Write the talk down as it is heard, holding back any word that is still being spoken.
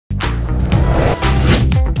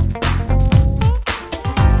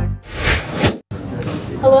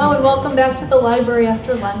and welcome back to the library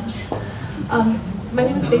after lunch. My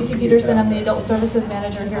name is Stacy Peterson. I'm the Adult Services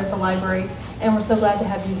Manager here at the library, and we're so glad to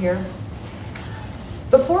have you here.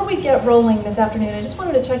 Before we get rolling this afternoon, I just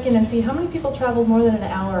wanted to check in and see how many people traveled more than an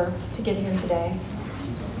hour to get here today.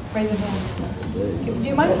 Raise a hand. Do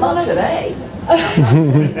you mind telling us? Today.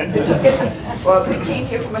 Well, we came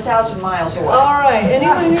here from 1,000 miles away. All right.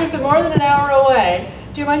 Anyone who's more than an hour away,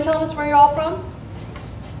 do you mind telling us where you're all from?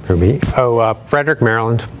 For me? Oh, Frederick,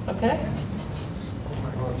 Maryland. Okay.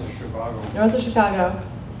 North of Chicago. North of Chicago.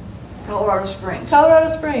 Colorado Springs. Colorado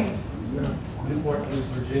Springs. Newport News,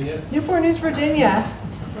 Virginia. Newport News, Virginia.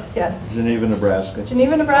 Yes. Geneva, Nebraska.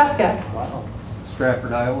 Geneva, Nebraska. Wow.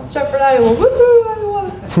 Stratford, Iowa. Stratford, Iowa. Woohoo, Iowa.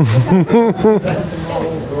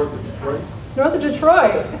 North of Detroit. North of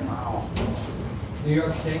Detroit. Wow. New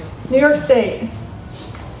York State. New York State.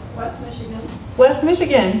 West Michigan. West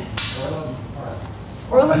Michigan. Orland Park.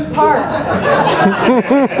 Orland Park.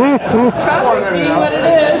 Traffic being what it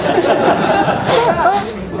is.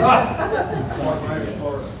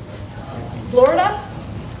 Florida?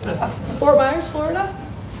 Fort Myers, Florida?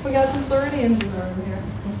 We got some Floridians in the room here.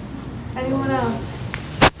 Anyone else?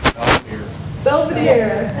 Belvedere.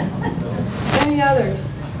 Belvedere. Any others?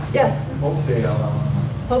 Yes. Hopedale.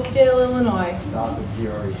 Hopedale, Illinois. South of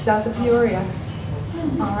Peoria. South of Peoria.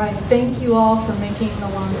 All right. Thank you all for making the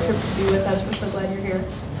long trip to be with us. We're so glad you're here.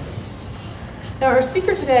 Now, our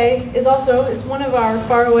speaker today is one of our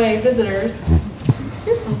faraway visitors.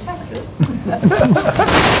 You're from Texas. All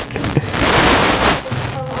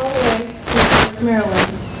the way from Maryland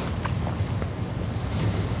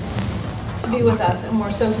to be with us, and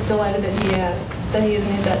we're so delighted that he has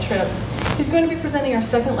made that trip. He's going to be presenting our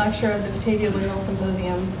second lecture of the Batavia Windmill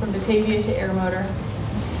Symposium, From Batavia to Air Motor.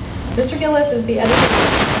 Mr. Gillis is the editor of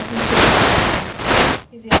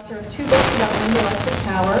He's the author of 2 books about wind electric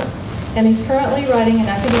power, and he's currently writing an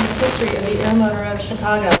academic history of the air motor of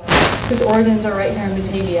Chicago, whose origins are right here in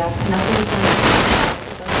Batavia, and that's what he's going to talk about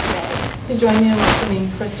with us today. Please join me in welcoming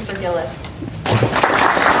Christopher Gillis.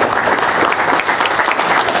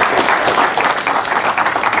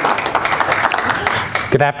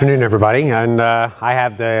 Good afternoon, everybody, and I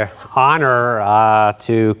have the honor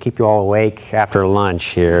to keep you all awake after lunch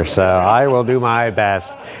here, so I will do my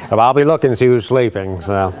best. I'll be looking to see who's sleeping.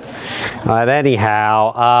 So, but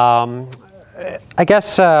anyhow, I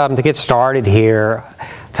guess to get started here, I'll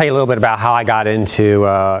tell you a little bit about how I got into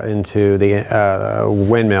the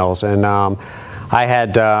windmills, and I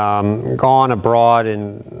had gone abroad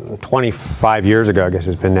 25 years ago, I guess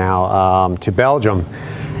it's been now, to Belgium.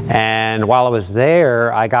 And while I was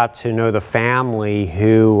there, I got to know the family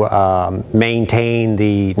who maintained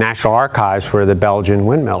the National Archives for the Belgian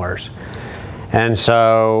windmillers. And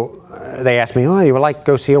so they asked me, "Oh, you would like to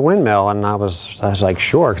go see a windmill?" And I was like,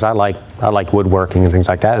 "Sure," because I like woodworking and things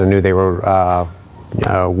like that. I knew they were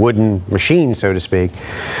wooden machines, so to speak.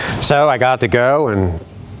 So I got to go and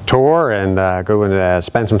tour and go and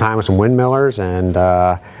spend some time with some windmillers and.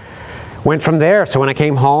 Went from there. So when I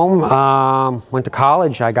came home, went to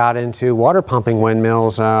college, I got into water pumping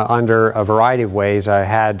windmills under a variety of ways. I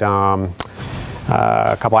had a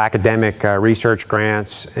couple academic research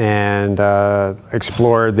grants and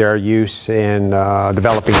explored their use in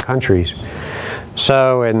developing countries.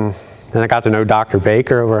 So, and I got to know Dr.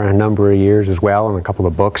 Baker over a number of years as well, and a couple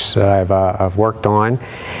of books I've worked on.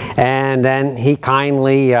 And then he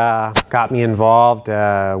kindly got me involved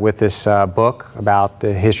with this book about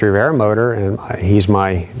the history of air motor, and he's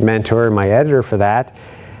my mentor and my editor for that,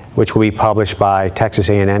 which will be published by Texas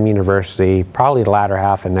A&M University probably the latter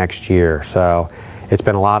half of next year. So it's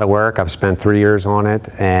been a lot of work. I've spent 3 years on it,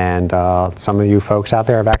 and some of you folks out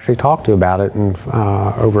there I've actually talked to about it and,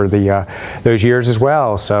 over those years as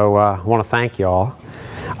well. So I want to thank you all.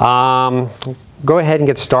 Go ahead and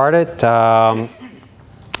get started.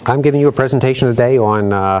 I'm giving you a presentation today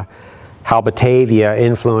on how Batavia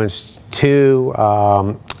influenced 2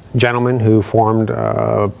 gentlemen who formed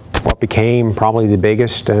what became probably the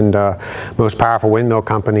biggest and most powerful windmill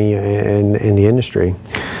company in the industry.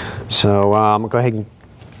 So go ahead and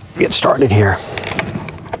get started here.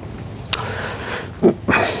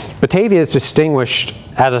 Batavia is distinguished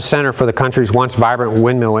as a center for the country's once vibrant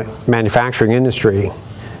windmill manufacturing industry.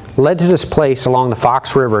 Led to this place along the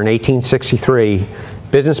Fox River in 1863,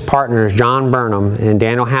 business partners John Burnham and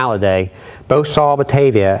Daniel Halliday both saw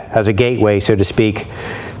Batavia as a gateway, so to speak,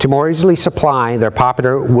 to more easily supply their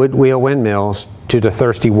popular wood wheel windmills to the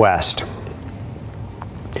thirsty West.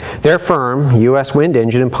 Their firm, U.S. Wind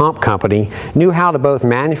Engine and Pump Company, knew how to both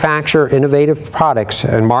manufacture innovative products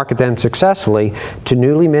and market them successfully to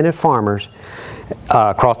newly minted farmers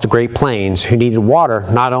across the Great Plains who needed water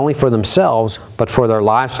not only for themselves, but for their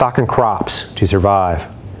livestock and crops to survive.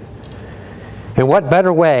 And what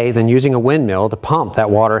better way than using a windmill to pump that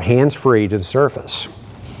water hands-free to the surface?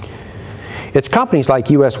 It's companies like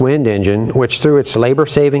U.S. Wind Engine, which through its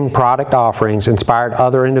labor-saving product offerings inspired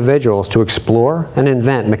other individuals to explore and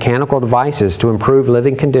invent mechanical devices to improve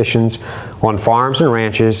living conditions on farms and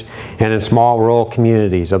ranches and in small rural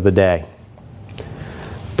communities of the day.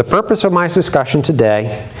 The purpose of my discussion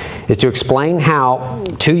today is to explain how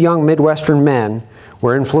two young Midwestern men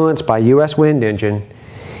were influenced by U.S. Wind Engine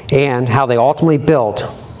and how they ultimately built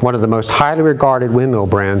one of the most highly regarded windmill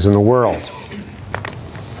brands in the world.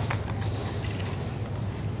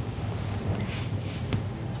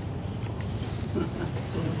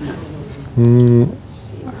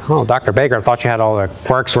 Oh, Dr. Baker, I thought you had all the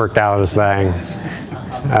quirks worked out of this thing.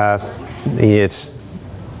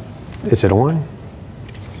 Is it on?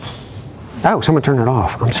 Oh, someone turned it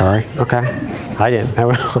off. I'm sorry. Okay. I didn't.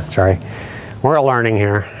 Sorry. We're all learning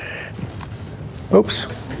here. Oops.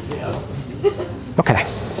 Okay.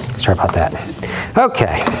 Sorry about that.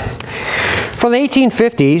 Okay. From the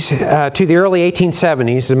 1850s to the early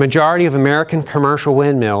 1870s, the majority of American commercial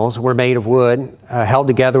windmills were made of wood, held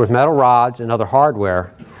together with metal rods and other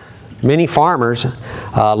hardware. Many farmers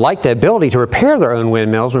liked the ability to repair their own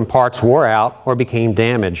windmills when parts wore out or became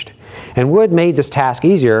damaged. And wood made this task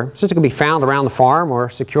easier since it could be found around the farm or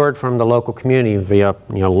secured from the local community via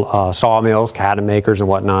sawmills, cabinet makers, and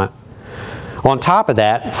whatnot. On top of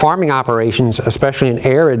that, farming operations, especially in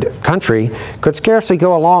arid country, could scarcely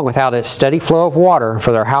go along without a steady flow of water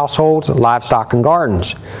for their households, livestock, and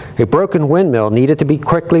gardens. A broken windmill needed to be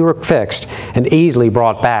quickly fixed and easily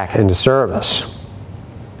brought back into service.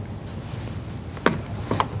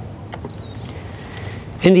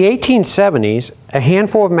 In the 1870s, a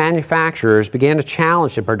handful of manufacturers began to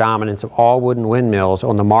challenge the predominance of all wooden windmills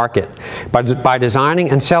on the market by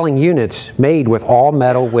designing and selling units made with all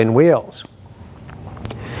metal wind wheels.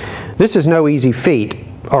 This is no easy feat,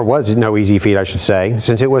 or was no easy feat, I should say,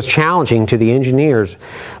 since it was challenging to the engineers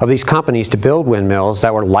of these companies to build windmills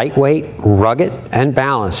that were lightweight, rugged, and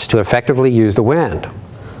balanced to effectively use the wind.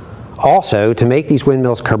 Also, to make these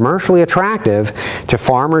windmills commercially attractive to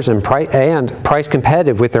farmers and price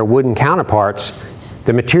competitive with their wooden counterparts,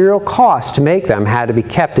 the material costs to make them had to be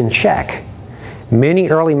kept in check. Many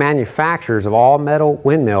early manufacturers of all metal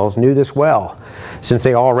windmills knew this well, since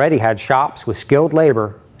they already had shops with skilled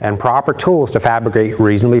labor and proper tools to fabricate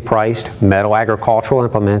reasonably priced metal agricultural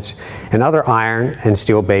implements and other iron and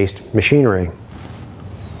steel-based machinery.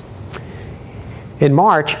 In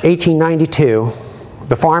March 1892,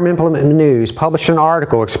 the Farm Implement News published an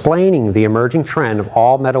article explaining the emerging trend of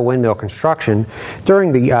all-metal windmill construction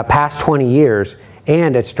during the past 20 years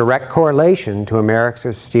and its direct correlation to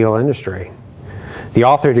America's steel industry. The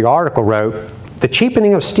author of the article wrote, "The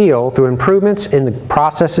cheapening of steel through improvements in the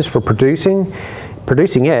processes for producing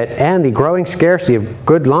it and the growing scarcity of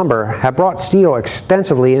good lumber have brought steel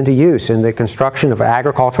extensively into use in the construction of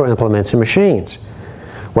agricultural implements and machines.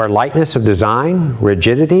 Where lightness of design,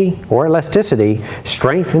 rigidity, or elasticity,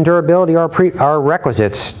 strength and durability are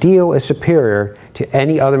requisites, steel is superior to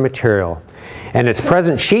any other material, and its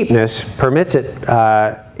present cheapness permits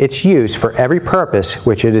its use for every purpose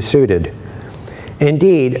which it is suited.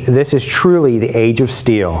 Indeed, this is truly the age of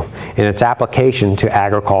steel in its application to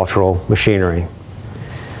agricultural machinery."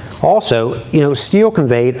 Also, steel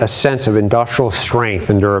conveyed a sense of industrial strength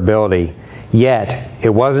and durability. Yet,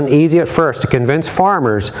 it wasn't easy at first to convince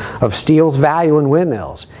farmers of steel's value in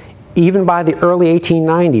windmills. Even by the early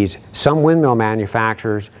 1890s, some windmill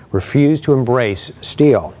manufacturers refused to embrace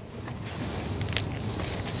steel.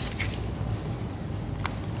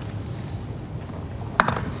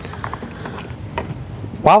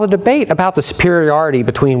 While the debate about the superiority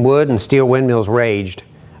between wood and steel windmills raged,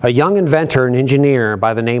 a young inventor and engineer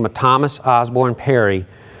by the name of Thomas Osborne Perry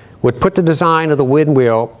would put the design of the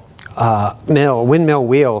windmill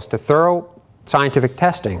wheels to thorough scientific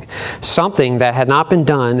testing, something that had not been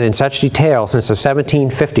done in such detail since the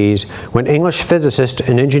 1750s when English physicist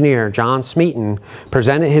and engineer John Smeaton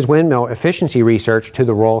presented his windmill efficiency research to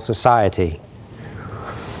the Royal Society.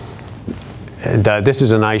 And this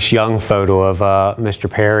is a nice young photo of Mr.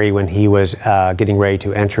 Perry when he was getting ready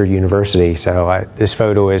to enter university. So this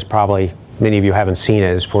photo is probably, many of you haven't seen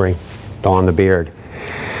it, it's before he donned the beard.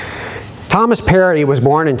 Thomas Perry was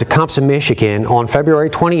born in Tecumseh, Michigan on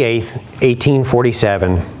February 28,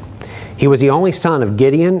 1847. He was the only son of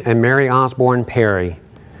Gideon and Mary Osborne Perry.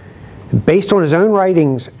 Based on his own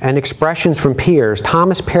writings and expressions from peers,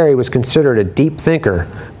 Thomas Perry was considered a deep thinker,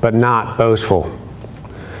 but not boastful.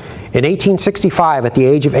 In 1865, at the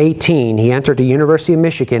age of 18, he entered the University of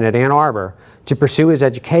Michigan at Ann Arbor to pursue his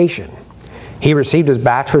education. He received his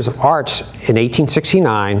Bachelor's of Arts in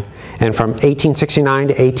 1869, and from 1869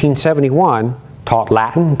 to 1871, taught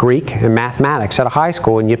Latin, Greek, and mathematics at a high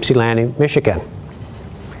school in Ypsilanti, Michigan.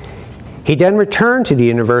 He then returned to the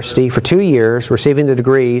university for 2 years, receiving the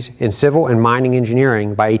degrees in civil and mining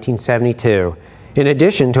engineering by 1872, in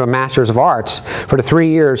addition to a Master's of Arts for the 3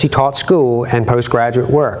 years he taught school and postgraduate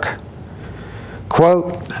work.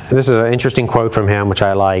 Quote, this is an interesting quote from him, which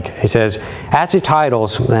I like. He says, as to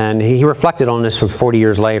titles, and he reflected on this for 40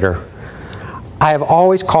 years later, I have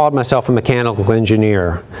always called myself a mechanical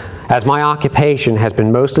engineer, as my occupation has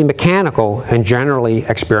been mostly mechanical and generally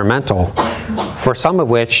experimental, for some of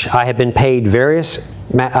which I have been paid by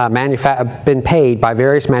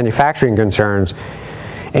various manufacturing concerns,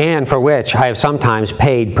 and for which I have sometimes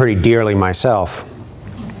paid pretty dearly myself.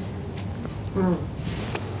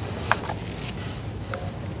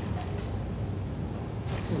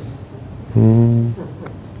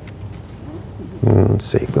 Let's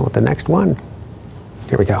see, go with the next one.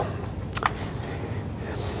 Here we go.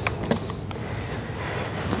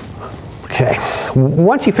 Okay.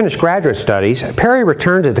 Once he finished graduate studies, Perry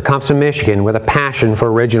returned to Tecumseh, Michigan with a passion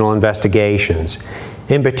for original investigations,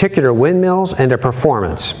 in particular windmills and their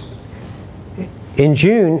performance. In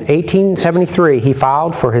June 1873, he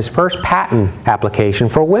filed for his first patent application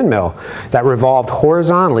for a windmill that revolved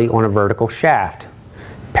horizontally on a vertical shaft.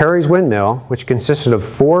 Perry's windmill, which consisted of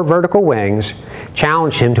 4 vertical wings,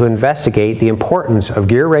 challenged him to investigate the importance of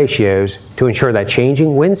gear ratios to ensure that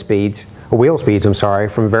changing wheel speeds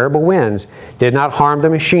from variable winds did not harm the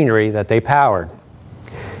machinery that they powered.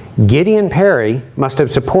 Gideon Perry must have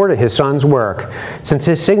supported his son's work, since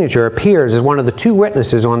his signature appears as one of the 2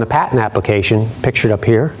 witnesses on the patent application, pictured up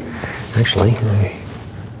here, actually,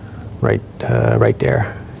 right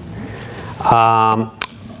there.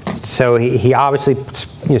 So he obviously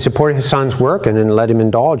supported his son's work and then let him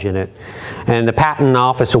indulge in it. And the Patent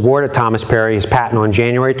Office awarded Thomas Perry his patent on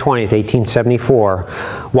January 20th, 1874.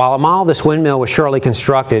 While a model of this windmill was surely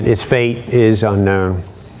constructed, its fate is unknown.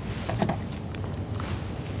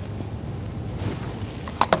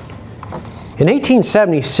 In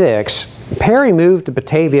 1876, Perry moved to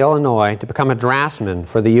Batavia, Illinois to become a draftsman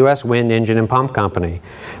for the U.S. Wind Engine and Pump Company,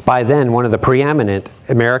 by then one of the preeminent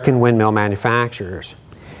American windmill manufacturers.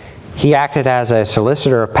 He acted as a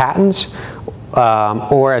solicitor of patents,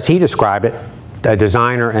 or as he described it, a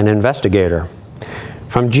designer and investigator.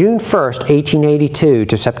 From June 1st, 1882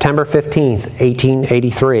 to September 15th,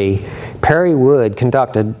 1883, Perry would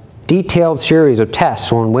conduct a detailed series of tests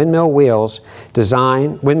on windmill wheel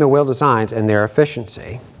designs and their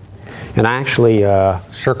efficiency. And I actually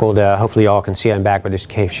circled, hopefully you all can see it in back, but just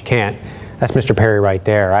in case you can't, that's Mr. Perry right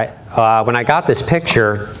there. When I got this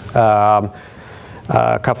picture,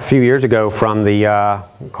 a few years ago from the,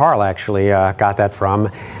 Carl actually got that from.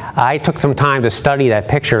 I took some time to study that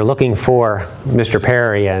picture looking for Mr.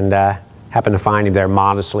 Perry and happened to find him there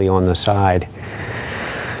modestly on the side.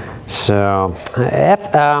 So,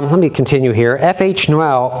 let me continue here. F.H.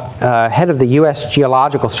 Noel, head of the U.S.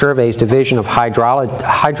 Geological Survey's Division of Hydrography,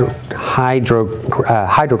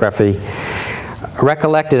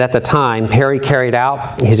 recollected at the time Perry carried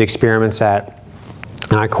out his experiments at,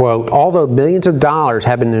 and I quote, although billions of dollars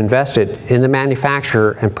have been invested in the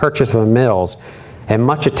manufacture and purchase of mills, and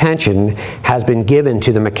much attention has been given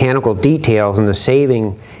to the mechanical details and the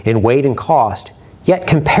saving in weight and cost, yet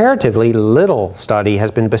comparatively little study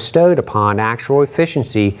has been bestowed upon actual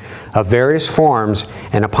efficiency of various forms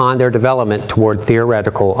and upon their development toward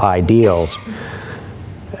theoretical ideals.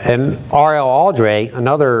 And R.L. Aldrey,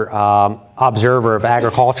 another observer of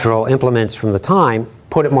agricultural implements from the time,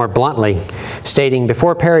 put it more bluntly, stating,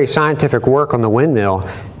 before Perry's scientific work on the windmill,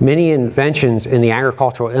 many inventions in the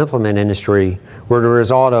agricultural implement industry were the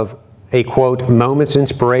result of a, quote, moment's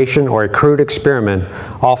inspiration or a crude experiment,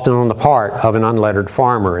 often on the part of an unlettered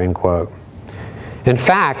farmer, end quote. In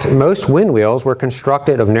fact, most wind wheels were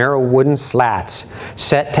constructed of narrow wooden slats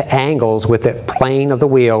set to angles with the plane of the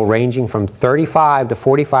wheel ranging from 35 to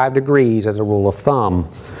 45 degrees as a rule of thumb.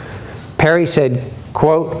 Perry said,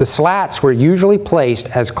 quote, the slats were usually placed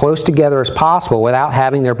as close together as possible without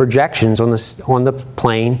having their projections on the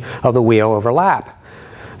plane of the wheel overlap.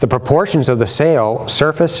 The proportions of the sail,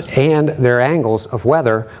 surface, and their angles of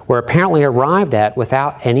weather were apparently arrived at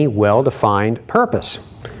without any well-defined purpose.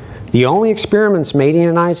 The only experiments made in the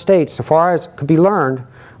United States, so far as could be learned,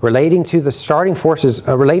 related only to the starting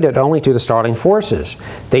forces.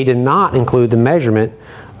 They did not include the measurement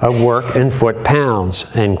of work in foot-pounds,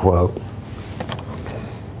 end quote.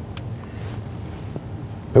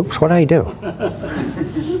 Oops, what did I do?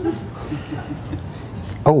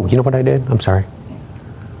 Oh, you know what I did? I'm sorry.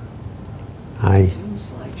 Zoom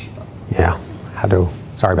slideshow. Yeah,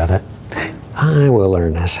 sorry about that. I will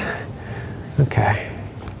learn this. Okay.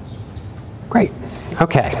 Great.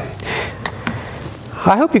 Okay.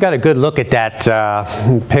 I hope you got a good look at that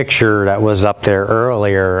picture that was up there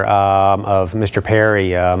earlier of Mr.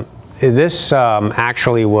 Perry. This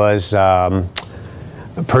actually was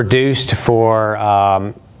produced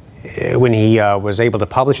for when he was able to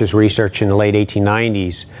publish his research in the late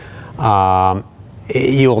 1890s.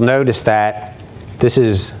 You'll notice that this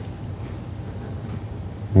is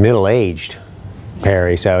middle-aged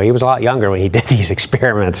Perry, so he was a lot younger when he did these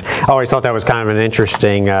experiments. I always thought that was kind of an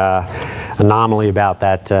interesting anomaly about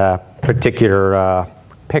that particular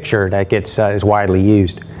picture that is widely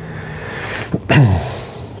used.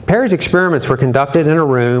 Perry's experiments were conducted in a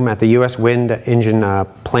room at the U.S. wind engine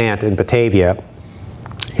plant in Batavia.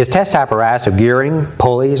 His test apparatus of gearing,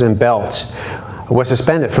 pulleys, and belts was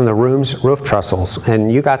suspended from the room's roof trestles,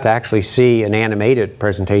 and you got to actually see an animated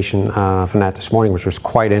presentation from that this morning, which was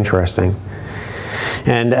quite interesting.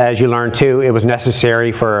 And as you learned too, it was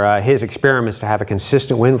necessary for his experiments to have a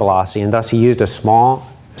consistent wind velocity, and thus he used a small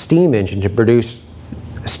steam engine to produce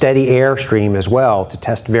steady air stream as well to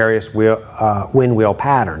test various wind wheel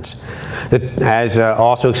patterns. As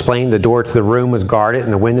also explained, the door to the room was guarded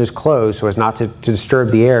and the windows closed so as not to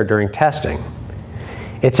disturb the air during testing.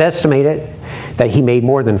 It's estimated that he made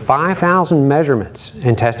more than 5,000 measurements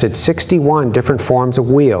and tested 61 different forms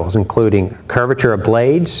of wheels, including curvature of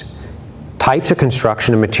blades, types of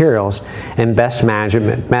construction and materials, and best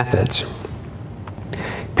management methods.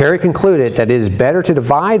 Perry concluded that it is better to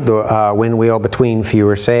divide the wind wheel between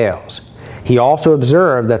fewer sails. He also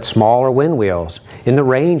observed that smaller wind wheels, in the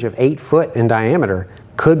range of 8 foot in diameter,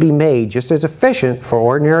 could be made just as efficient for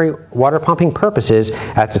ordinary water pumping purposes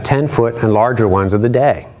as the 10-foot and larger ones of the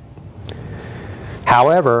day.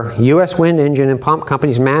 However, U.S. Wind Engine and Pump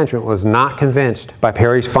Company's management was not convinced by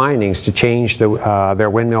Perry's findings to change their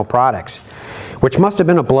windmill products, which must have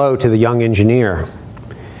been a blow to the young engineer.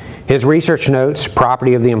 His research notes,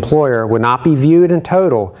 property of the employer, would not be viewed in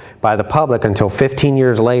total by the public until 15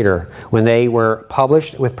 years later, when they were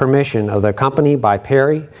published with permission of the company by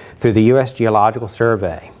Perry through the U.S. Geological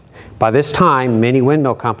Survey. By this time, many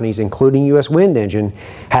windmill companies, including U.S. Wind Engine,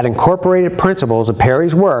 had incorporated principles of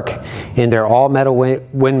Perry's work in their all-metal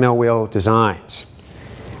windmill wheel designs.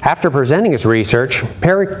 After presenting his research,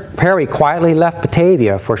 Perry quietly left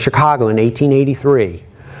Batavia for Chicago in 1883.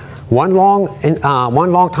 One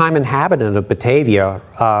long-time inhabitant of Batavia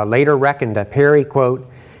later reckoned that Perry, quote,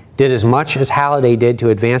 did as much as Halliday did to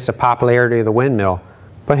advance the popularity of the windmill,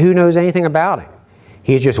 but who knows anything about him?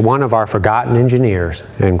 He's just one of our forgotten engineers,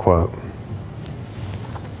 end quote.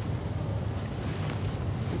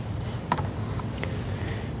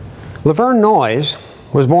 Laverne Noyes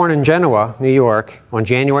was born in Genoa, New York on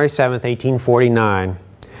January 7, 1849,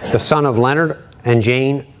 the son of Leonard and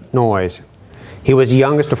Jane Noyes. He was the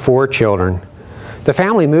youngest of 4 children. The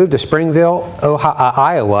family moved to Springville,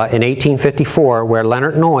 Iowa in 1854, where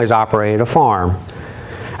Leonard Noyes operated a farm.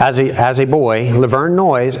 As a boy, Laverne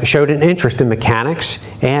Noyes showed an interest in mechanics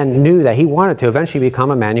and knew that he wanted to eventually become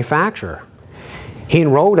a manufacturer. He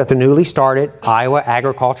enrolled at the newly started Iowa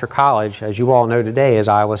Agriculture College, as you all know today as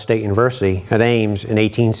Iowa State University, at Ames in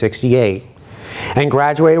 1868, and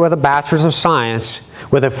graduated with a Bachelor's of Science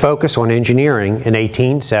with a focus on engineering in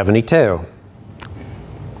 1872.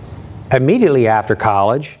 Immediately after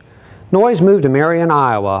college, Noyes moved to Marion,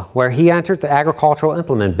 Iowa, where he entered the agricultural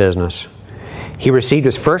implement business. He received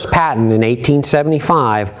his first patent in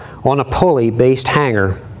 1875 on a pulley-based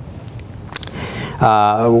hanger,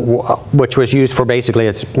 which was used for basically,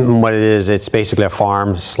 it's basically a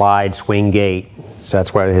farm slide swing gate. So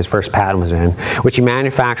that's what his first patent was in, which he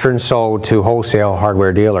manufactured and sold to wholesale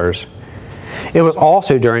hardware dealers. It was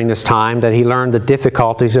also during this time that he learned the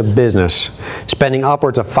difficulties of business, spending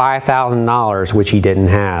upwards of $5,000, which he didn't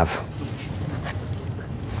have.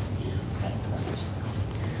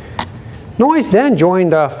 Noyes then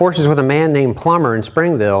joined forces with a man named Plummer in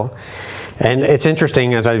Springville, and it's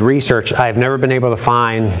interesting, as I researched, I've never been able to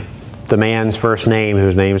find the man's first name,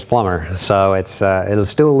 whose name is Plummer, so it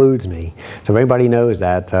still eludes me. So if anybody knows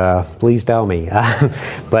that, please tell me.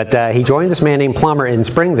 But he joined this man named Plummer in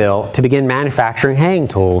Springville to begin manufacturing haying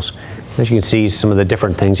tools. As you can see, some of the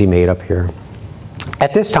different things he made up here.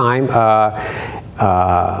 At this time, by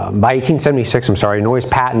 1876, Noyes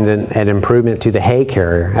patented an improvement to the hay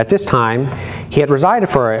carrier. At this time, he had resided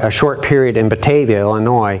for a short period in Batavia,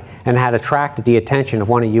 Illinois, and had attracted the attention of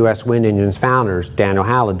one of U.S. Wind Engine's founders, Daniel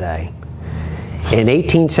Halliday. In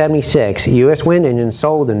 1876, U.S. Wind Engine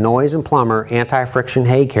sold the Noyes and Plummer anti-friction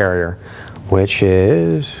hay carrier, which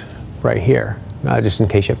is right here, just in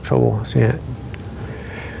case you have trouble seeing it.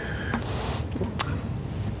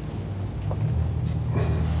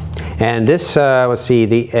 And this, let's see,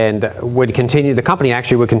 the company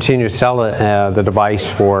actually would continue to sell the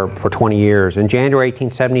device for 20 years. In January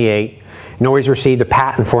 1878, Noyes received a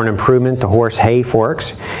patent for an improvement to horse hay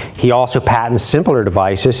forks. He also patented simpler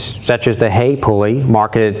devices, such as the hay pulley,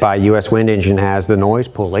 marketed by U.S. Wind Engine as the Noyes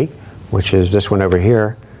pulley, which is this one over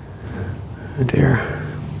here. Oh dear.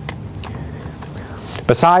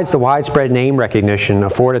 Besides the widespread name recognition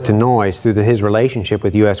afforded to Noyes through his relationship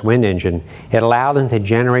with U.S. Wind Engine, it allowed him to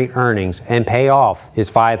generate earnings and pay off his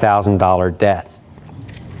 $5,000 debt.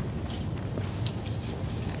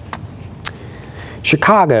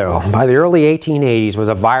 Chicago, by the early 1880s, was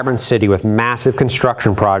a vibrant city with massive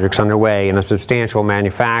construction projects underway and a substantial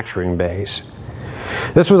manufacturing base.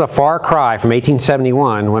 This was a far cry from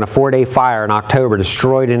 1871, when a 4-day fire in October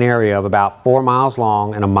destroyed an area of about 4 miles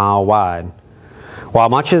long and a mile wide. While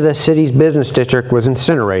much of the city's business district was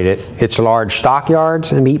incinerated, its large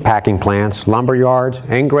stockyards and meatpacking plants, lumber yards,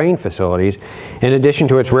 and grain facilities, in addition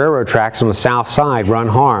to its railroad tracks on the south side, were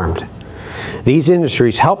unharmed. These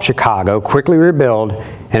industries helped Chicago quickly rebuild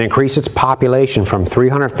and increase its population from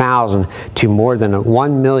 300,000 to more than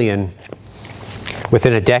 1 million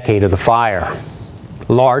within a decade of the fire.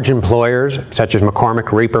 Large employers, such as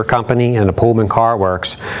McCormick Reaper Company and the Pullman Car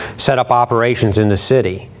Works, set up operations in the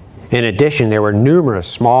city. In addition, there were numerous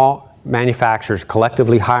small manufacturers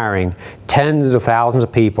collectively hiring tens of thousands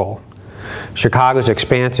of people. Chicago's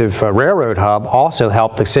expansive railroad hub also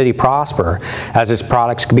helped the city prosper, as its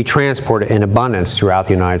products could be transported in abundance throughout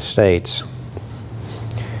the United States.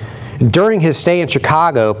 During his stay in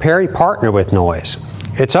Chicago, Perry partnered with Noyes.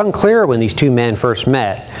 It's unclear when these two men first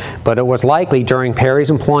met, but it was likely during Perry's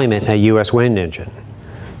employment at U.S. Wind Engine.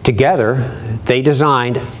 Together, they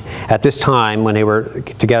designed, at this time when they were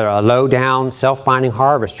together, a low-down, self-binding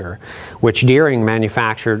harvester, which Deering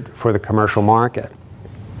manufactured for the commercial market.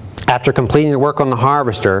 After completing the work on the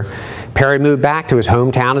harvester, Perry moved back to his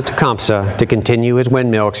hometown of Tecumseh to continue his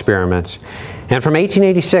windmill experiments. And from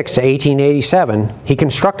 1886 to 1887, he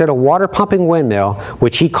constructed a water-pumping windmill,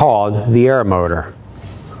 which he called the air motor.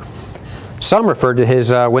 Some referred to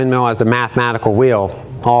his windmill as the mathematical wheel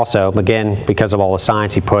also, again, because of all the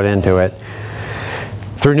science he put into it.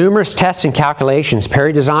 Through numerous tests and calculations,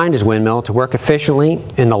 Perry designed his windmill to work efficiently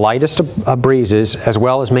in the lightest of breezes, as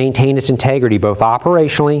well as maintain its integrity both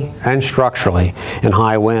operationally and structurally in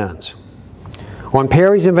high winds. On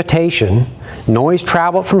Perry's invitation, Noyes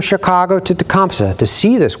traveled from Chicago to Tecumseh to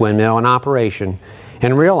see this windmill in operation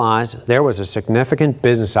and realized there was a significant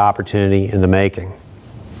business opportunity in the making.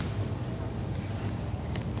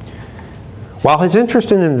 While his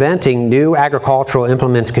interest in inventing new agricultural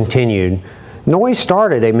implements continued, Noyes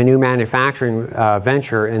started a new manufacturing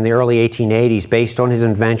venture in the early 1880s based on his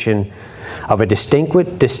invention of a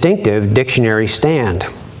distinctive dictionary stand.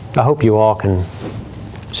 I hope you all can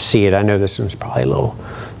see it. I know this one's probably a little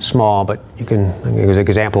small, but you can, there's an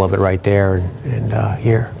example of it right there and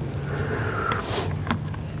here.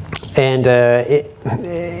 And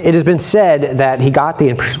it has been said that he got the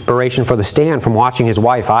inspiration for the stand from watching his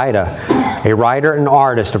wife, Ida, a writer and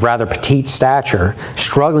artist of rather petite stature,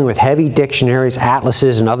 struggling with heavy dictionaries,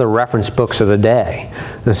 atlases, and other reference books of the day,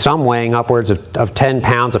 and some weighing upwards of 10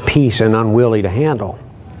 pounds apiece and unwieldy to handle.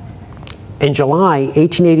 In July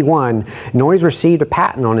 1881, Noyes received a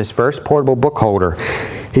patent on his first portable book holder.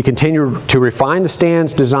 He continued to refine the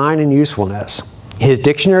stand's design and usefulness. His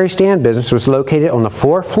dictionary stand business was located on the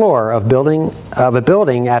 4th floor of a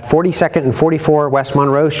building at 42nd and 44 West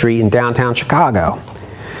Monroe Street in downtown Chicago.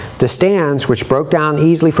 The stands, which broke down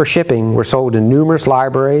easily for shipping, were sold in numerous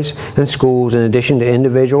libraries and schools in addition to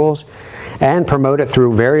individuals, and promoted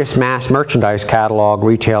through various mass merchandise catalog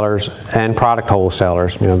retailers and product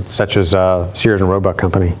wholesalers, such as Sears and Roebuck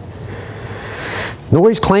Company.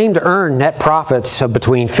 Noyes claimed to earn net profits of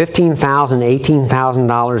between $15,000 and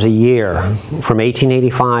 $18,000 a year from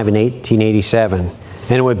 1885 and 1887,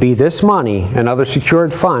 and it would be this money and other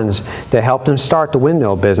secured funds that helped him start the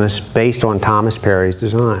windmill business based on Thomas Perry's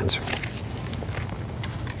designs.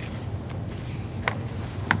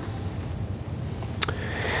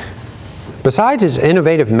 Besides his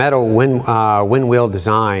innovative metal windwheel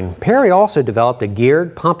design, Perry also developed a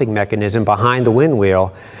geared pumping mechanism behind the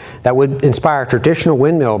windwheel that would inspire traditional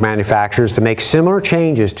windmill manufacturers to make similar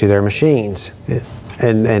changes to their machines.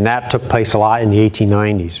 And that took place a lot in the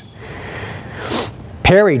 1890s.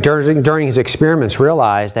 Perry, during his experiments,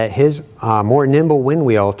 realized that his more nimble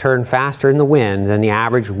windwheel turned faster in the wind than the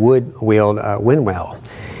average wood-wheeled windmill,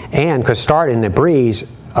 and could start in a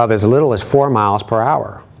breeze of as little as 4 miles per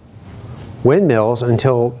hour. Windmills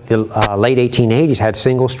until the late 1880s had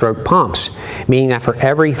single-stroke pumps, meaning that for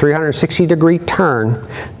every 360-degree turn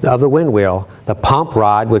of the windwheel, the pump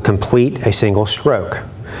rod would complete a single stroke.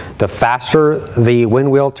 The faster the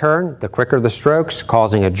windwheel turned, the quicker the strokes,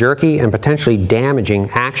 causing a jerky and potentially damaging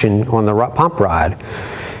action on the pump rod.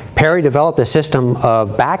 Perry developed a system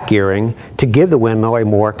of back gearing to give the windmill a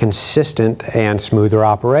more consistent and smoother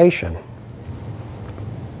operation.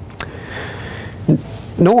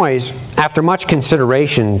 Noyes, after much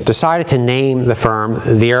consideration, decided to name the firm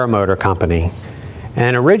the Aeromotor Company.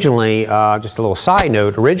 And originally, just a little side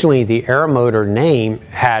note, originally the Aeromotor name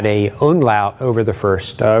had a umlaut over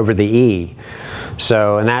the E.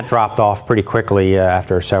 So, and that dropped off pretty quickly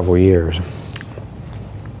after several years.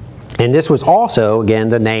 And this was also, again,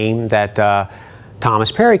 the name that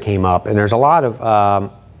Thomas Perry came up. And there's a lot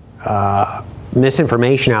of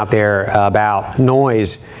misinformation out there about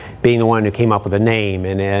Noyes being the one who came up with the name,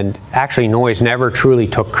 and actually Noyes never truly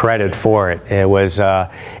took credit for it. It was,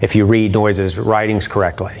 if you read Noyes' writings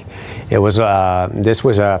correctly, it was this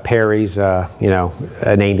was Perry's, a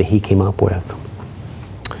name that he came up with.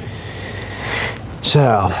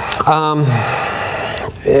 So,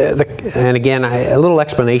 and again, a little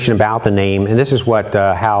explanation about the name, and this is what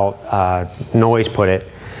how Noyes put it.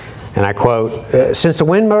 And I quote, "Since the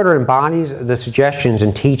wind motor embodies the suggestions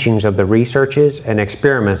and teachings of the researches and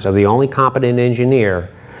experiments of the only competent engineer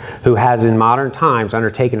who has in modern times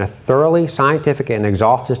undertaken a thoroughly scientific and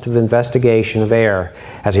exhaustive investigation of air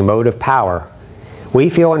as a mode of power, we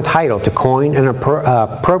feel entitled to coin and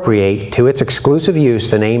appropriate to its exclusive use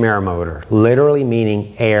the name aeromotor, literally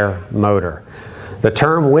meaning air motor. The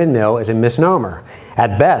term windmill is a misnomer,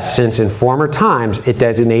 at best, since in former times it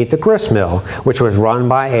designated the gristmill, which was run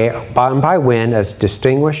by wind as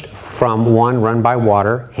distinguished from one run by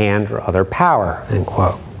water, hand, or other power," end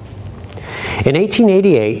quote. In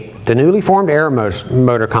 1888, the newly formed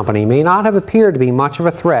Aeromotor Company may not have appeared to be much of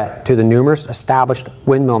a threat to the numerous established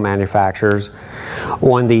windmill manufacturers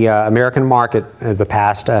on the American market of the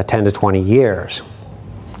past 10 to 20 years.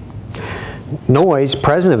 Noyes,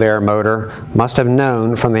 president of Aeromotor, must have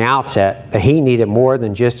known from the outset that he needed more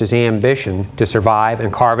than just his ambition to survive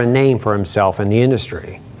and carve a name for himself in the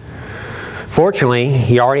industry. Fortunately,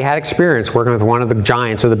 he already had experience working with one of the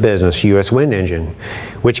giants of the business, U.S. Wind Engine,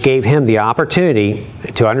 which gave him the opportunity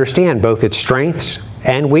to understand both its strengths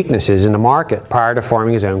and weaknesses in the market prior to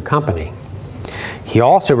forming his own company. He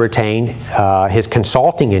also retained his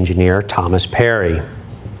consulting engineer, Thomas Perry.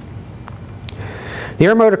 The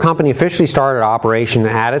Aeromotor Company officially started operation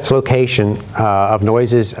at its location of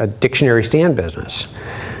Noyes' dictionary stand business.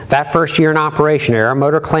 That first year in operation,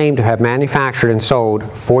 Aeromotor claimed to have manufactured and sold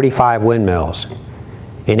 45 windmills.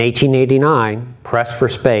 In 1889, pressed for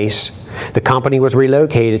space, the company was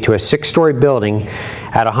relocated to a 6-story building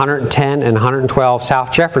at 110 and 112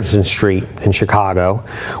 South Jefferson Street in Chicago,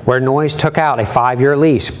 where Noyes took out a 5-year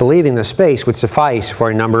lease, believing the space would suffice for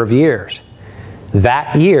a number of years.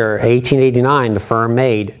 That year, 1889, the firm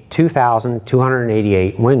made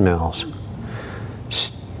 2,288 windmills.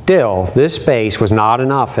 Still, this space was not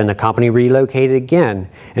enough, and the company relocated again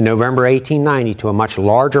in November 1890 to a much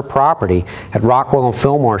larger property at Rockwell and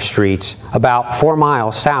Fillmore Streets, about 4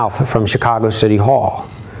 miles south from Chicago City Hall.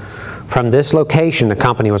 From this location, the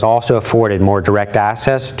company was also afforded more direct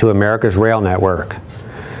access to America's rail network.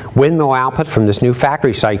 Windmill output from this new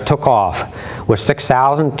factory site took off, with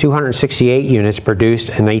 6,268 units produced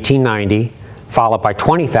in 1890, followed by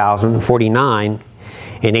 20,049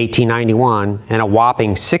 in 1891, and a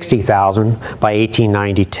whopping 60,000 by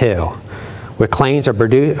 1892. With claims of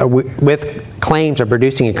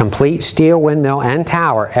producing a complete steel windmill and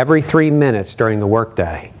tower every 3 minutes during the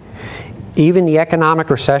workday. Even the economic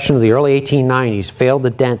recession of the early 1890s failed to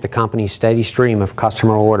dent the company's steady stream of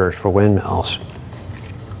customer orders for windmills.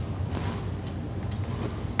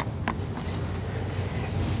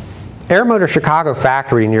 Aeromotor Chicago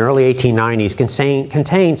factory in the early 1890s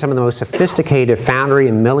contained some of the most sophisticated foundry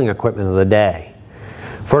and milling equipment of the day.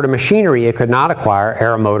 For the machinery it could not acquire,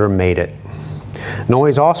 Aeromotor made it.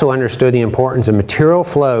 Noyes also understood the importance of material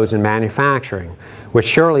flows in manufacturing, which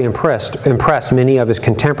surely impressed many of his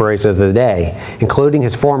contemporaries of the day, including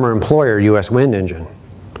his former employer, U.S. Wind Engine.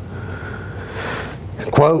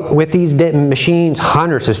 Quote, "With these machines,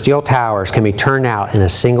 hundreds of steel towers can be turned out in a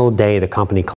single day," the company claimed.